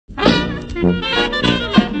So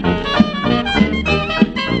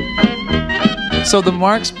the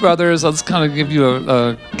Marx Brothers, let's kind of give you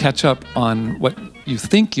a catch up on what you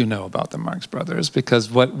think you know about the Marx Brothers, because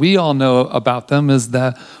what we all know about them is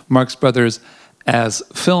the Marx Brothers as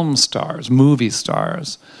film stars, movie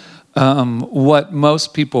stars. What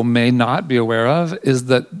most people may not be aware of is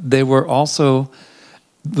that they were also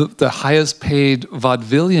the highest paid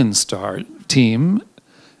vaudevillian star team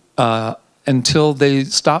until they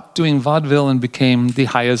stopped doing vaudeville and became the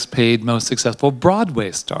highest paid, most successful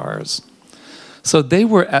Broadway stars. So they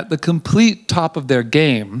were at the complete top of their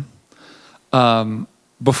game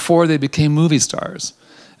before they became movie stars.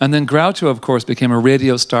 And then Groucho, of course, became a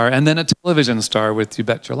radio star and then a television star with You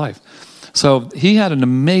Bet Your Life. So he had an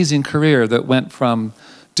amazing career that went from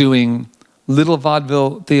doing little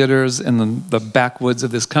vaudeville theaters in the backwoods of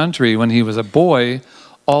this country when he was a boy,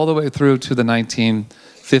 all the way through to the 1950s,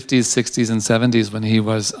 60s, and 70s when he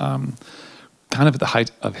was kind of at the height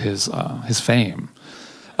of his fame.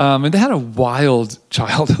 And they had a wild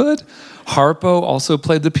childhood. Harpo also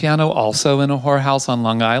played the piano, also in a whorehouse on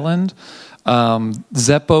Long Island.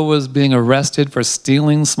 Zeppo was being arrested for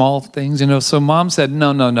stealing small things, you know. So Mom said,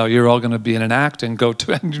 no, you're all going to be in an act and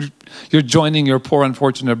and you're joining your poor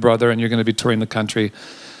unfortunate brother and you're going to be touring the country.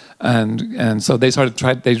 And so they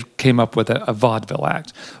came up with a vaudeville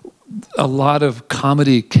act. A lot of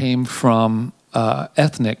comedy came from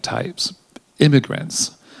ethnic types,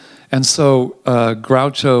 immigrants. And so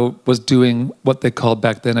Groucho was doing what they called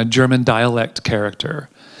back then a German dialect character.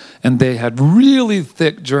 And they had really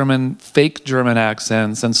thick fake German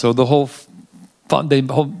accents. And so the whole fun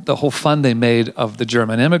they made of the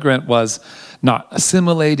German immigrant was not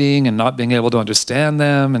assimilating and not being able to understand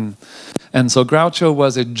them. And so Groucho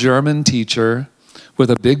was a German teacher with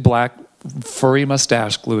a big black furry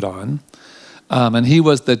mustache glued on. And he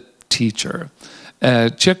was the teacher.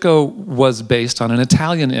 Chico was based on an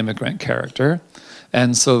Italian immigrant character,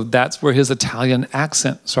 and so that's where his Italian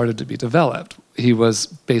accent started to be developed. He was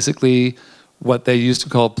basically what they used to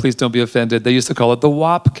call, please don't be offended, they used to call it the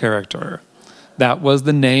WAP character. That was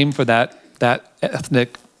the name for that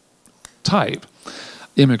ethnic type,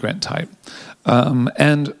 immigrant type.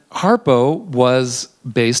 And Harpo was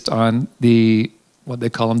based on what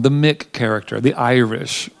they call him, the Mick character, the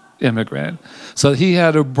Irish immigrant. So he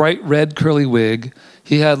had a bright red curly wig.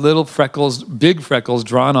 He had little freckles, big freckles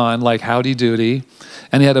drawn on like Howdy Doody.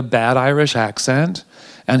 And he had a bad Irish accent.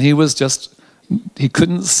 And he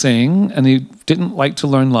couldn't sing and he didn't like to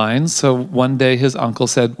learn lines. So one day his uncle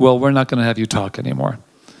said, well, we're not going to have you talk anymore.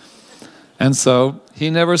 And so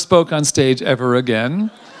he never spoke on stage ever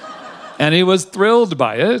again. And he was thrilled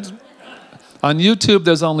by it. On YouTube,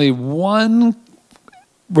 there's only one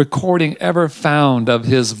recording ever found of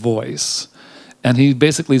his voice, and he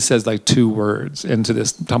basically says like 2 words into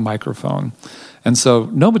this microphone, and so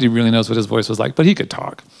nobody really knows what his voice was like, but he could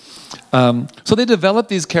talk. So they developed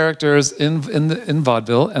these characters in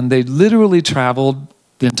vaudeville, and they literally traveled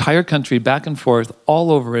the entire country back and forth all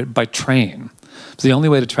over it by train. It's the only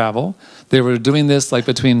way to travel. They were doing this like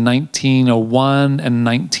between 1901 and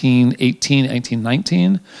 1918,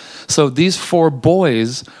 1919. So these 4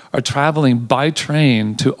 boys are traveling by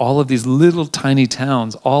train to all of these little tiny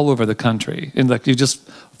towns all over the country. And like you just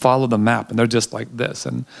follow the map, and they're just like this.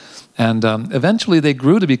 And eventually they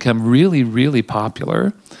grew to become really, really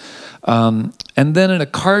popular. And then in a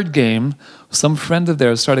card game, some friend of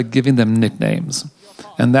theirs started giving them nicknames.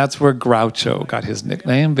 And that's where Groucho got his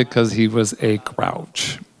nickname, because he was a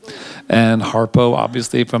grouch. And Harpo,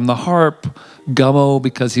 obviously, from the harp. Gummo,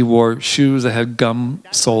 because he wore shoes that had gum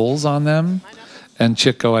soles on them. And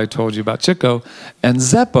Chico, I told you about Chico. And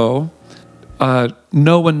Zeppo,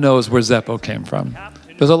 no one knows where Zeppo came from.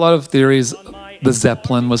 There's a lot of theories. The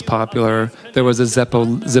Zeppelin was popular. There was a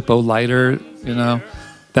Zippo lighter, you know.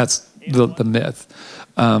 That's the myth.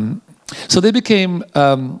 So they became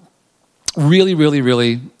really, really,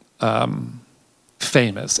 really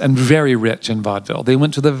famous and very rich in vaudeville. They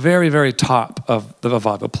went to the very, very top of the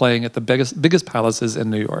vaudeville, playing at the biggest palaces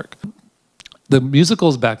in New York. The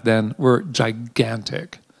musicals back then were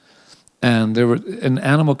gigantic. And there were, in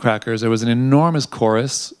Animal Crackers, there was an enormous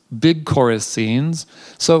chorus, big chorus scenes.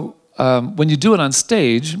 So when you do it on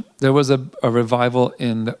stage, there was a revival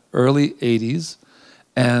in the early 80s,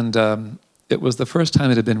 and it was the first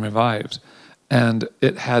time it had been revived. And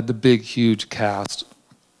it had the big, huge cast.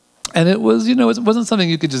 And it was, you know, it wasn't something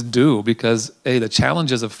you could just do because, A, the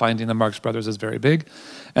challenges of finding the Marx Brothers is very big.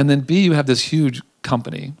 And then, B, you have this huge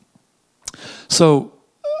company. So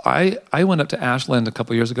I went up to Ashland a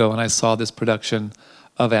couple years ago and I saw this production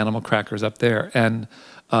of Animal Crackers up there. And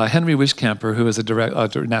Henry Wishkamper, who is a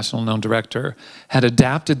national known director, had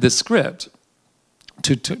adapted this script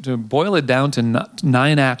to boil it down to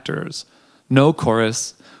 9 actors, no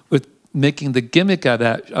chorus, with making the gimmick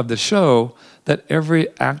of the show that every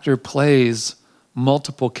actor plays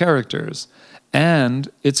multiple characters. And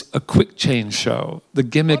it's a quick change show. The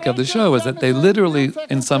gimmick of the show is that they literally,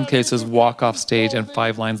 in some cases, walk off stage and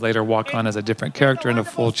 5 lines later walk on as a different character in a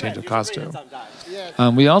full change of costume.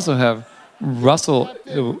 We also have Russell,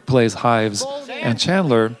 who plays Hives, and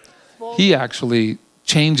Chandler. He actually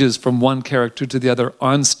changes from one character to the other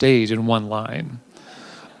on stage in 1 line.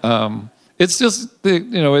 It's just,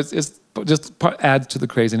 it's just adds to the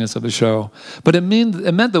craziness of the show. But it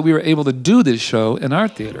meant that we were able to do this show in our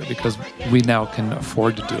theater because we now can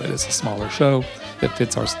afford to do it. It's a smaller show that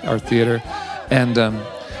fits our theater. And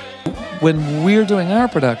when we're doing our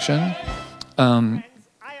production,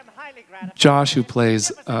 Josh, who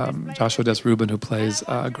plays, Joshua Des Ruben, who plays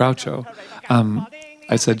Groucho,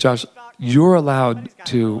 I said, Josh, you're allowed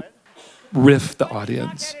to riff the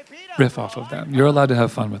audience, riff off of them. You're allowed to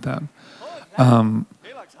have fun with them.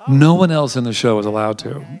 No one else in the show is allowed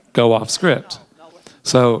to go off script.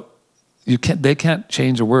 So they can't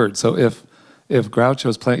change a word. So if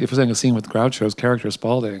Groucho's playing, if we're saying a scene with Groucho's character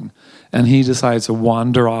Spaulding, and he decides to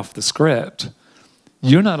wander off the script,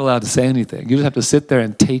 you're not allowed to say anything. You just have to sit there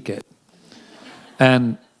and take it.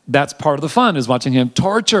 And that's part of the fun, is watching him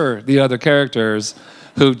torture the other characters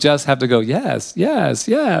who just have to go, yes, yes,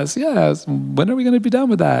 yes, yes. When are we going to be done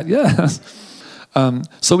with that? Yes.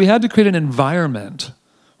 So we had to create an environment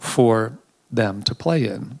for them to play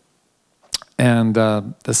in. And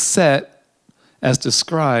the set, as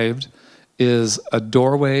described, is a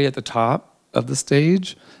doorway at the top of the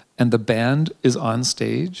stage, and the band is on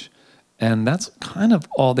stage, and that's kind of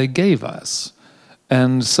all they gave us.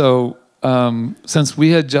 And so since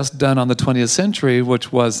we had just done On the 20th Century,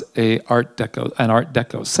 which was an Art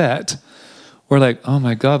Deco set, we're like, oh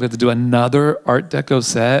my God, we have to do another Art Deco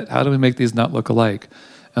set? How do we make these not look alike?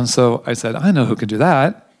 And so I said, I know who can do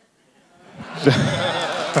that.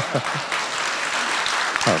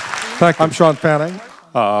 Thank you. I'm Sean Fanning,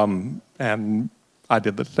 and I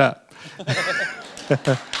did the set.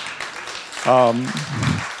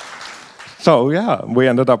 So yeah, we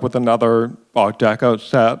ended up with another Art Deco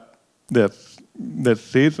set this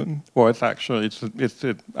season. Well, it's actually it's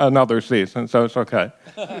another season, so it's okay.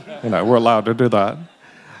 We're allowed to do that.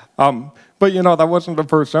 But that wasn't the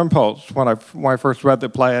first impulse. When I first read the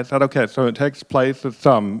play, I said, okay, so it takes place at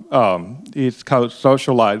some East Coast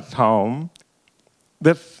socialized home.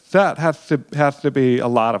 This set has to be a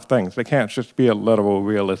lot of things. It can't just be a literal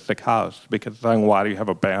realistic house, because then why do you have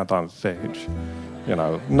a band on stage?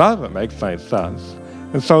 None of it makes any sense.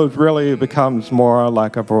 And so it really becomes more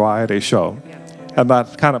like a variety show. And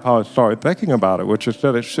that's kind of how I started thinking about it, which is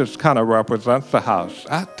that it just kind of represents the house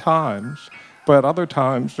at times. But other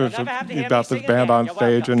times, you've got this band on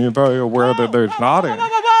stage, and you're very aware that there's an audience.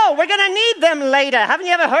 Whoa! We're going to need them later. Haven't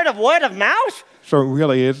you ever heard of word of mouth? So it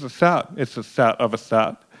really is a set. It's a set of a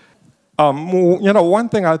set. One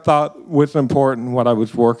thing I thought was important when I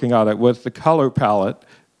was working on it was the color palette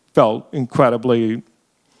felt incredibly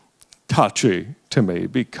touchy to me,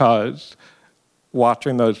 because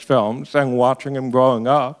watching those films and watching them growing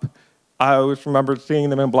up, I always remember seeing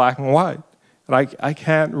them in black and white. And I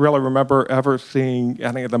can't really remember ever seeing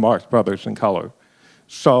any of the Marx Brothers in color.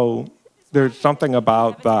 So there's something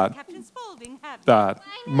about that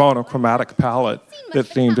monochromatic palette that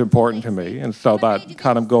seemed important to me. And so that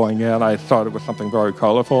kind of going in, I started with something very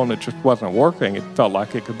colorful, and it just wasn't working. It felt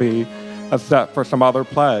like it could be a set for some other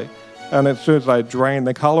play. And as soon as I drained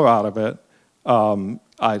the color out of it,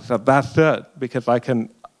 I said, that's it, because I can,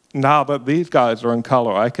 now that these guys are in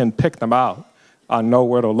color, I can pick them out. I know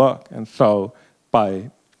where to look. And so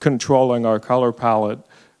by controlling our color palette,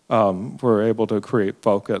 we're able to create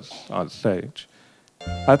focus on stage.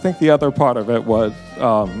 I think the other part of it was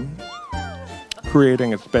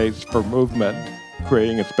creating a space for movement,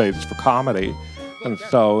 creating a space for comedy. And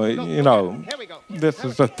so, this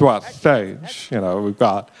is a thrust stage. We've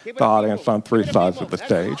got the audience on 3 sides of the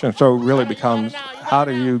stage. And so it really becomes, how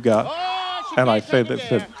do you get, and I say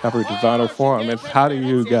this at every designer forum, it's how do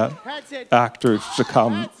you get actors to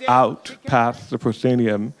come out past the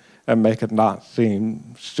proscenium and make it not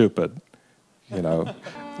seem stupid?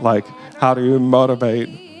 Like, how do you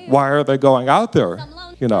motivate, why are they going out there?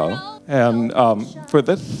 And for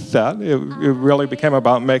this set, it really became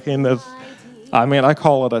about making this, I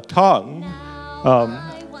call it a tongue.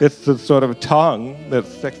 It's the sort of tongue that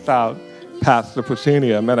sticks out past the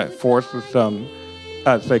proscenium, and it forces them,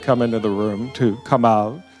 as they come into the room, to come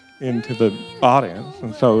out into the audience,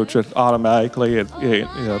 and so it just automatically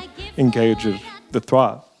it engages the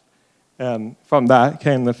thrust. And from that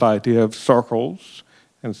came this idea of circles,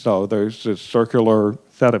 and so there's this circular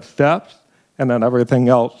set of steps, and then everything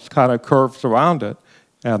else kind of curves around it,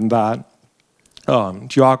 and that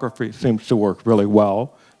geography seems to work really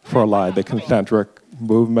well for like the concentric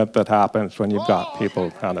movement that happens when you've got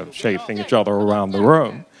people kind of chasing each other around the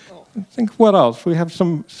room. I think what else? We have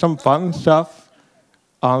some fun stuff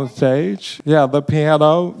on stage. Yeah, the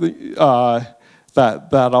piano,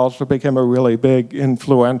 that also became a really big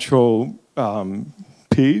influential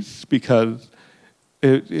piece because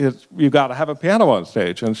you got to have a piano on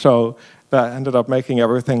stage, and so that ended up making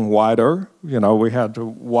everything wider. You know, we had to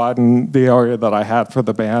widen the area that I had for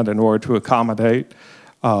the band in order to accommodate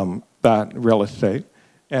that real estate.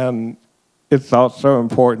 And it's also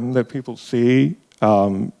important that people see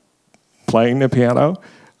playing the piano.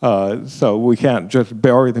 So we can't just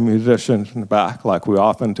bury the musicians in the back like we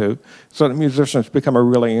often do. So the musicians become a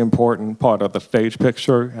really important part of the stage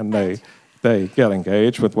picture, and they get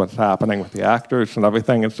engaged with what's happening with the actors and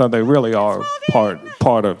everything, and so they really are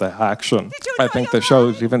part of the action. I think the show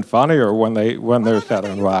is even funnier when there's that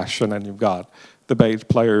interaction, and you've got the bass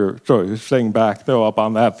player sort of sitting back there up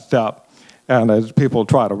on that step, and as people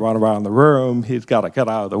try to run around the room, he's got to get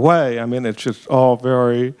out of the way. I mean, it's just all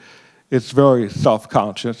very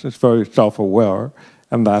self-conscious, it's very self-aware,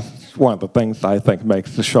 and that's one of the things I think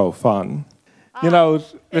makes the show fun. You know,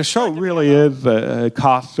 the show really is a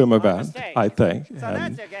costume event, I think,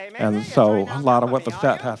 and so a lot of what the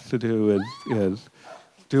set has to do is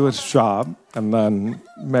do its job and then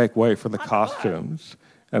make way for the costumes.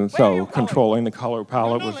 And so controlling the color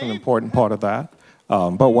palette was an important part of that.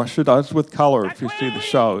 But what she does with color, if you see the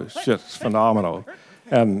show, is just phenomenal.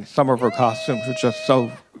 And some of her costumes are just so,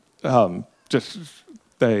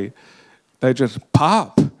 they just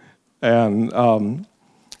pop. And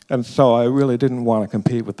so I really didn't want to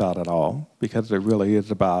compete with that at all, because it really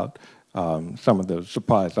is about some of those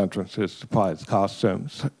surprise entrances, surprise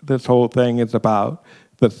costumes. This whole thing is about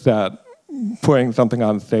the set putting something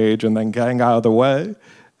on stage and then getting out of the way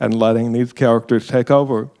and letting these characters take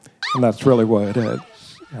over. And that's really what it is.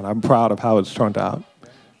 And I'm proud of how it's turned out.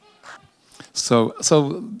 So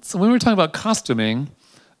when we were talking about costuming,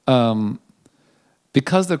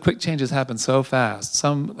 because the quick changes happen so fast,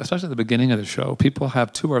 especially at the beginning of the show, people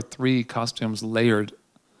have 2 or 3 costumes layered.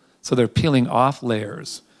 So they're peeling off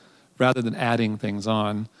layers rather than adding things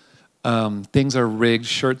on. Things are rigged,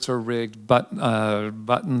 shirts are rigged,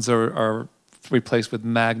 buttons are replaced with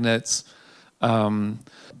magnets.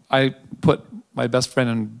 I put my best friend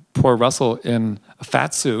and poor Russell in a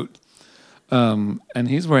fat suit, and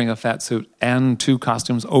he's wearing a fat suit and 2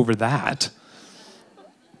 costumes over that.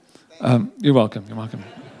 You're welcome, you're welcome.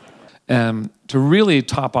 To really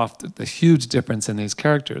top off the huge difference in these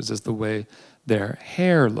characters is the way their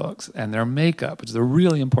hair looks and their makeup, which is a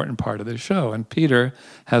really important part of the show. And Peter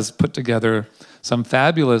has put together some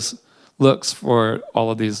fabulous looks for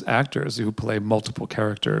all of these actors who play multiple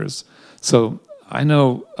characters. So I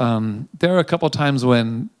know there are a couple times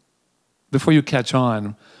when, before you catch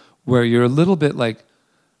on, where you're a little bit like,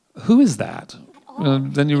 who is that?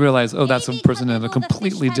 Then you realize, oh, that's a person in a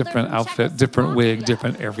completely different outfit, different wig,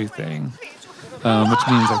 different everything, which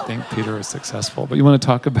means I think Peter is successful. But you want to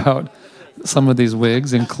talk about some of these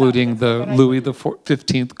wigs, including the Louis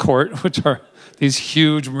XV court, which are these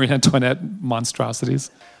huge Marie Antoinette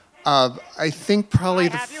monstrosities? I think probably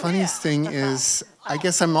the funniest thing is, I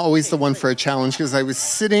guess I'm always the one for a challenge, because I was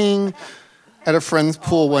sitting at a friend's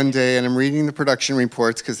pool one day and I'm reading the production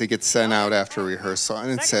reports because they get sent out after rehearsal,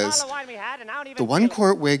 and it says, the one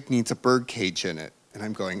court wig needs a bird cage in it. And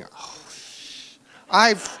I'm going, oh,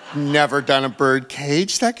 I've never done a bird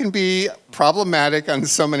cage. That can be problematic on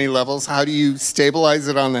so many levels. How do you stabilize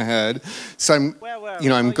it on the head? So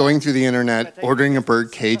I'm going through the internet, ordering a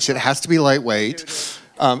bird cage. It has to be lightweight.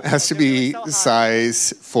 It has to be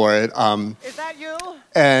size for it. Is that you?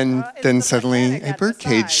 And then suddenly a bird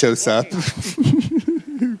cage shows up.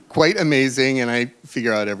 Quite amazing, and I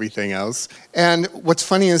figure out everything else. And what's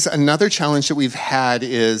funny is another challenge that we've had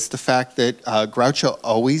is the fact that Groucho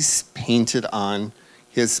always painted on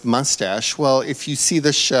his mustache. Well, if you see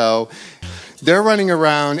the show, they're running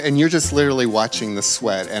around and you're just literally watching the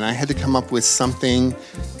sweat. And I had to come up with something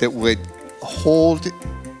that would hold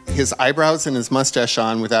his eyebrows and his mustache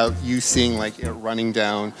on without you seeing like it running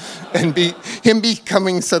down, and him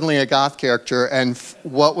becoming suddenly a goth character. And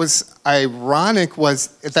what was ironic was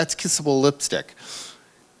that's kissable lipstick.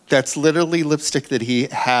 That's literally lipstick that he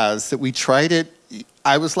has, that we tried it.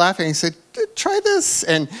 I was laughing. I said, try this.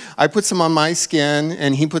 And I put some on my skin,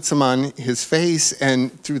 and he puts some on his face,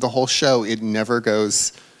 and through the whole show, it never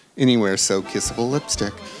goes anywhere. So kissable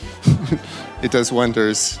lipstick. It does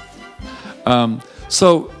wonders.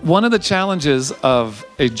 So one of the challenges of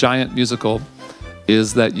a giant musical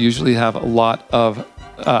is that you usually have a lot of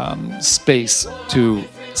space to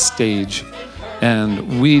stage.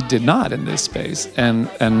 And we did not in this space. And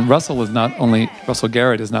Russell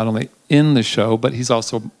Garrett is not only in the show, but he's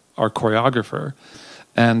also our choreographer.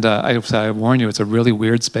 And I warn you, it's a really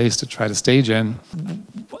weird space to try to stage in.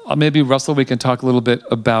 Maybe, Russell, we can talk a little bit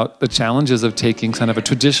about the challenges of taking kind of a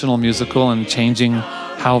traditional musical and changing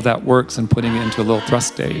how that works and putting it into a little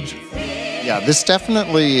thrust stage. Yeah, this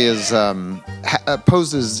definitely is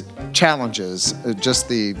poses challenges, just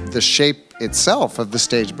the shape itself of the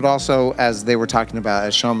stage, but also as they were talking about,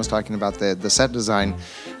 as Sean was talking about the set design,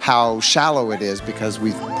 how shallow it is because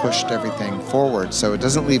we've pushed everything forward, so it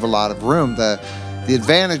doesn't leave a lot of room. The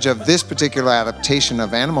advantage of this particular adaptation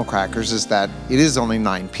of Animal Crackers is that it is only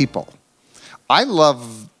 9 people. I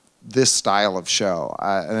love this style of show,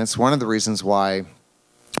 and it's one of the reasons why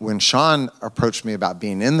when Sean approached me about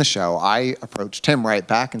being in the show, I approached him right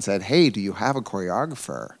back and said, hey, do you have a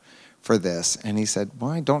choreographer for this? And he said,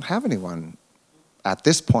 well, I don't have anyone at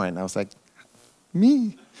this point. And I was like,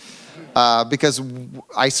 me? Because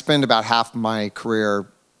I spend about half my career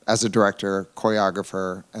as a director,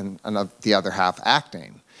 choreographer, and the other half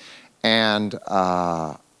acting. And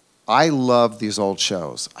I love these old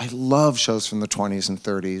shows. I love shows from the 20s and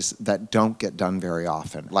 30s that don't get done very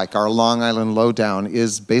often. Like our Long Island Lowdown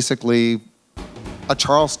is basically a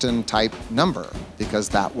Charleston type number because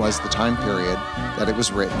that was the time period that it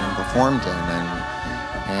was written and performed in.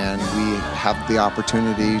 And we have the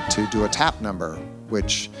opportunity to do a tap number,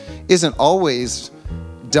 which isn't always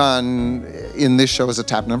done in this show as a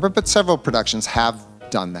tap number, but several productions have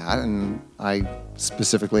done that. And I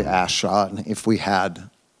specifically asked Sean if we had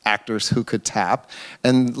actors who could tap.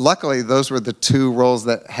 And luckily, those were the 2 roles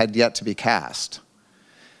that had yet to be cast.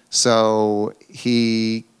 So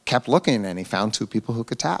he kept looking and he found 2 people who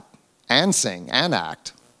could tap and sing and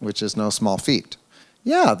act, which is no small feat.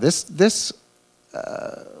 Yeah, this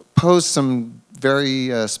posed some very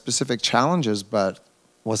specific challenges, but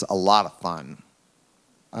was a lot of fun.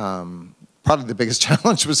 Probably the biggest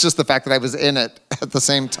challenge was just the fact that I was in it at the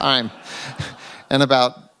same time. And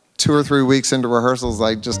about 2 or 3 weeks into rehearsals,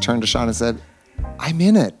 I just turned to Sean and said, I'm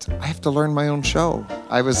in it. I have to learn my own show.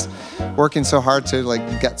 I was working so hard to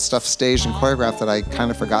get stuff staged and choreographed that I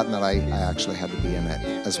kind of forgotten that I actually had to be in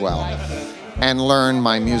it as well. And learn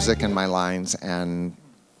my music and my lines and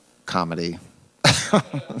comedy.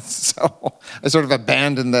 So I sort of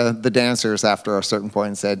abandoned the dancers after a certain point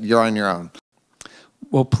and said, you're on your own.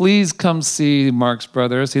 Well, please come see Marx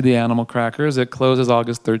Brothers, see the Animal Crackers. It closes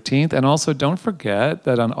August 13th. And also don't forget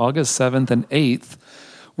that on August 7th and 8th,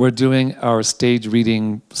 we're doing our stage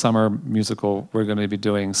reading summer musical. We're going to be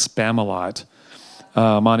doing Spamalot,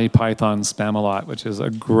 Monty Python's Spamalot, which is a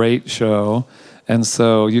great show. And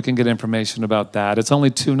so you can get information about that. It's only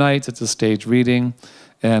 2 nights. It's a stage reading.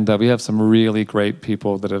 And we have some really great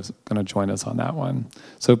people that are going to join us on that one.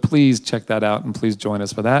 So please check that out and please join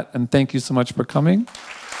us for that. And thank you so much for coming.